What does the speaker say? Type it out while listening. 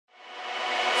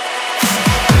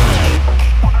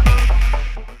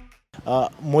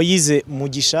Moïse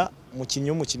Mugisha umukinnyi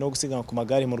w'umukino wo gusiganwa ku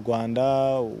magare mu Rwanda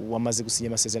wamaze gusinya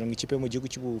amasezerano mu ikipe yo mu gihugu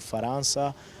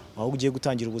cy'Ubufaransa aho ugiye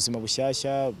gutangira ubuzima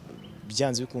bushyashya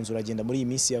byanze bikunze uragenda muri iyi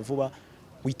minsi ya vuba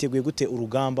witeguye gute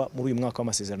urugamba muri uyu mwaka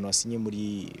w'amasezerano wasinye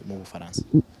mu Bufaransa?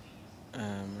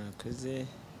 Murakoze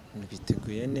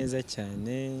biteguye neza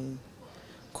cyane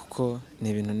kuko ni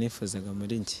ibintu nifuzaga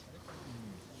muri njye.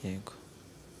 Yego.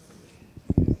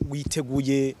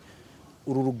 Witeguye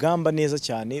uru rugamba neza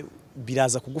cyane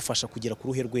biraza kugufasha kugera ku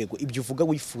ruhe rwego? Ibyo uvuga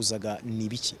wifuzaga ni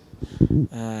biki?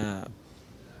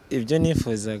 Ibyo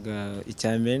nifuzaga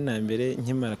icyambere na mbere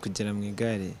nkimara kugera mu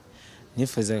igare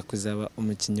nifuzaga kuzaba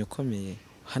umukinnyi ukomeye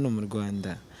hano mu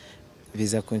Rwanda.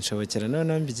 Biza kunshobokera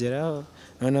noneho mbigeraho,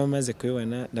 noneho maze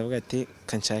kubibona ndavuga ati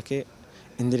kanshake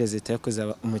indire zita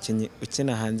kuzaba umukinnyi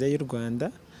ukina hanze y'u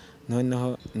Rwanda.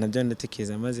 Noneho nabyo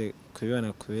ndatekereza maze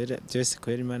kubibona kubera byose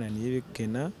kubera Imana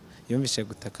niyibigena yumvishe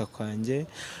gutaka kwanjye.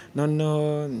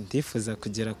 Noneho ndifuza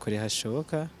kugera kure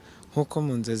hashoboka nkuko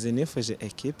mu nzozi nifuje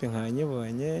ekipe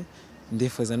nkanyibonye.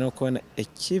 Ndifuza no kubona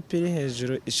ekipe iri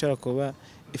hejuru ishobora kuba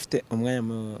ifite umwanya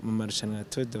mu marushanwa ya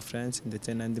Tour de France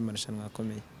ndetse n'andi marushanwa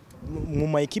akomeye. Mu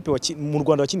ma ekipe mu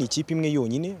Rwanda wakiniye ikipe imwe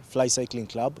yonyine Fly Cycling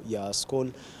Club ya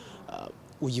Skol,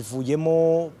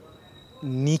 uyivuyemo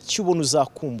n'icyo ubona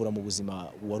uzakumbura mu buzima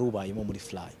wari ubayemo muri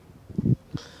Fly?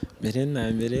 Mbere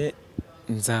na mbere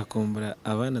nzakumbura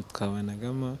abana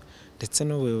twabanagamo ndetse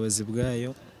n'ubuyobozi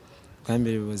bwayo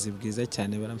bwambere ubuyobozi bwiza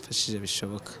cyane baramfashije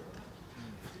bishoboka.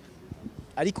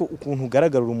 Ariko ukuntu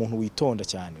ugaragara umuntu witonda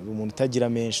cyane, umuntu utagira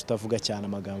menshi, utavuga cyane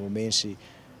amagambo menshi,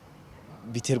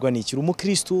 biterwa n'iki?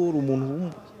 Umukristo,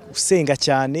 umuntu usenga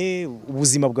cyane,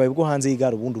 ubuzima bwawe bwo hanze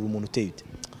y'igare ubundi umuntu uteye ute?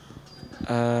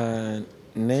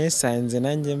 Nesanze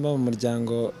nanjye mba mu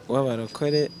muryango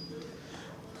w'abarokore,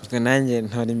 nanjye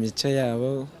ntora imico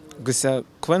yabo, gusa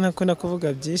kuba ntakunda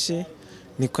kuvuga byinshi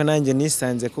niko nanjye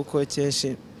nisanze kuko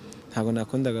kenshi ntabwo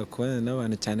nakundaga kubana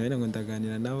n'abantu cyane bene ngo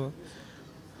ndaganira nabo.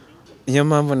 Iyo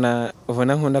mpamvu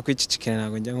ubona nkunda kwicicikira,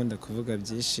 ntabwo njya nkunda kuvuga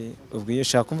byinshi. Ubwo iyo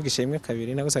ushaka kumvugisha rimwe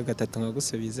kabiri nagusaba gatatu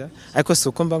nkagusubiza, ariko si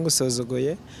uko mba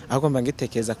ngusozogoye ahubwo mba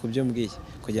ngitekereza ku byo mbwiye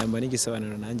kugira ngo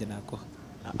n'igisobanuro nanjye naguha.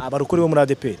 Abarokore bo muri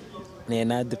ADPR? Ni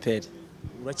na ADPR.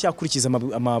 Uracyakurikiza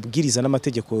amabwiriza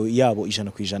n'amategeko yabo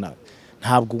 100%?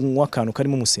 Ntabwo unywa akantu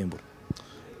karimo umusemburo?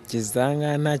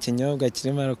 Kizanga nta kinyobwa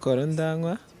kirimo alcohol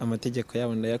ndanywa, amategeko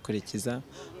yabo ndayakurikiza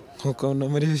nkuko no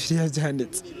muri Bibiliya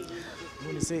byanditse.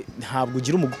 None se ntabwo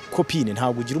ugira umukopine,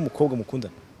 ntabwo ugira umukobwa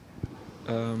mukundana?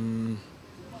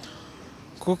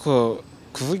 Kuko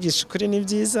kuvugisha ukuri ni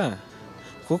byiza,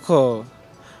 kuko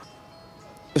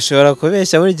ushobora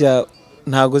kubeshya burya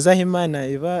ntabwo uzaho Imana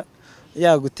iba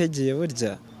yagutegeye.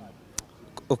 Burya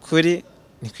ukuri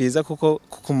ni kwiza kuko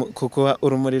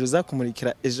urumuri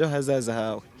ruzakumurikira ejo hazaza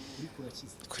hawe.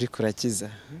 Kuri kurakiza.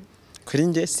 Kuri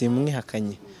njye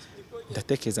simwihakanye,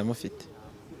 ndatekereza mufite.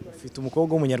 Ufite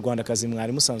umukobwa w'umunyarwandakazi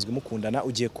mwari musanzwe mukundana,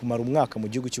 ugiye kumara umwaka mu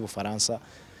gihugu cy'Ubufaransa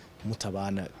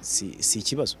mutabana, si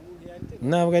ikibazo?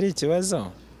 Ntabwo ari ikibazo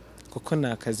kuko ni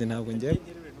akazi, ntabwo ngiye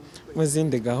mu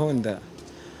zindi gahunda,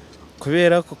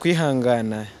 kubera ko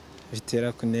kwihangana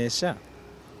bitera kunesha.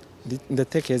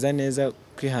 Ndatekereza neza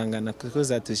kwihangana kuko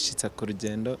uzatushitsa ku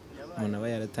rugendo umuntu aba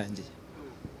yaratangiye.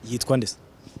 Yitwa nde?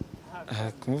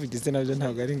 Kumuvuga izina nabyo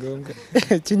ntabwo ari ngombwa,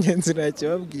 icy'ingenzi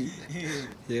nakibabwiye.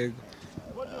 Yego.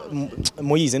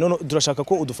 Moïse, none durashaka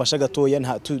ko udufasha gatoya,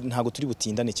 ntago turi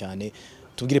butindane cyane.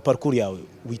 Tubwire parcours yawe,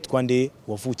 witwa nde,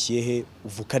 wavukiye he,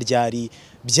 uvuka ryari,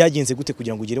 byagenze gute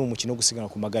kugira ngo ugere mu mukino wo gusiganwa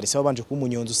ku magare? Se wabanje kuba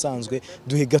umunyonzi usanzwe,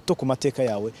 duhe gato ku mateka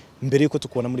yawe mbere yuko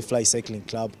tukubona muri Fly Cycling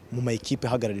Club mu ma ekipe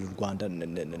hagararira u Rwanda.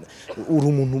 Uri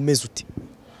umuntu umeze ute?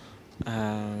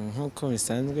 Nkuko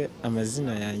bisanzwe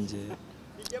amazina yanjye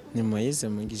ni Moïse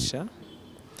Mugisha,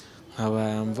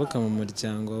 nkaba mvuka mu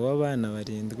muryango w'abana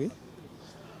 7.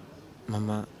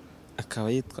 Mama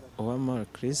akaba yitwa Uwamahoro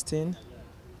Christine,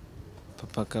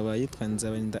 papa akaba yitwa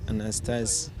Nzabarinda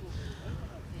Anastase.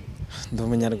 Ndi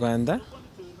umunyarwanda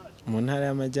mu ntara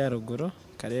y'Amajyaruguru,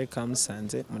 karere ka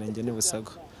Musanze, murenge ni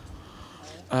Busago.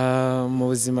 Mu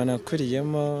buzima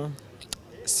nakuriyemo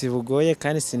si bugoye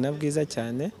kandi si na bwiza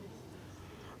cyane.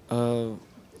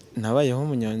 Nabayeho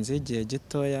umunyonzi igihe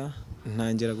gitoya,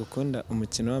 ntangira gukunda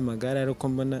umukino w'amagare ariko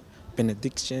mbona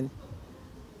benediction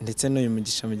ndetse n'uyu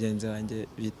Mugisha mugenzi wanjye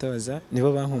bitoza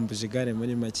nibo bankumbuje igare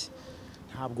muri make.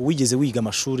 Ntabwo wigeze wiga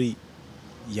amashuri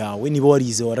yawe? Nibo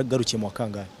warize waragarukiye mu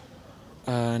wakangahe?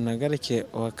 Nagarukiye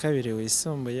uwa 2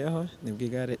 wisumbuyeho,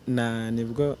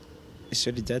 nibwo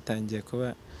ishuri ryatangiye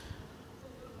kuba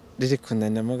riri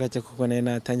kunaniramo gake kuko nari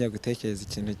natangiye gutekereza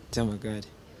ikintu cy'amagare.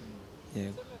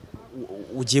 Yego.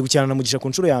 Ugiye gukina na Mugisha ku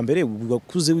nshuro ya mbere,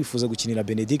 wakuze wifuza gukinira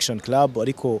Benediction Club,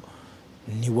 ariko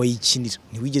ntiwayikinira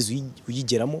ntiwigeze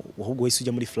uyigeramo ahubwo wahise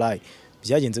ujya muri fly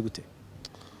byagenze gute?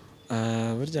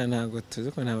 Burya ntabwo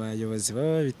tuzi ko n'abayobozi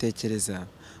baba babitekereza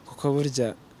kuko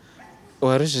burya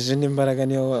uwarushije n'imbaraga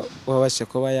niyo wabashe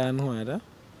kuba yantwara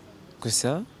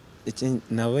gusa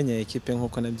nabonye ekipe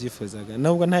nk'uko nabyifuzaga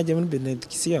nubwo ntajya muri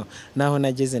benediction naho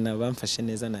nageze nabamfashe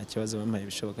neza nta kibazo bampaye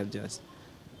ibishoboka byose.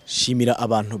 Shimira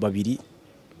abantu babiri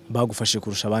bagufashe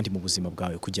kurusha abandi mu buzima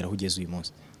bwawe kugera aho ugeze uyu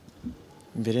munsi.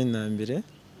 Mbere na mbere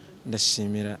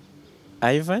ndashimira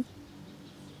Ivan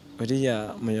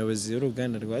uriya muyobozi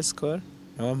w'uruganda rwa Skol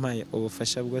nawe wampaye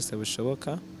ubufasha bwose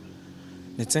bushoboka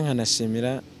ndetse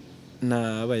nkanashimira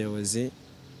n'abayobozi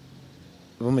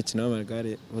b'umukino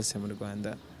w'amagare bose mu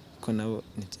Rwanda ko nabo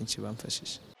ni byinshi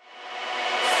bamfashije.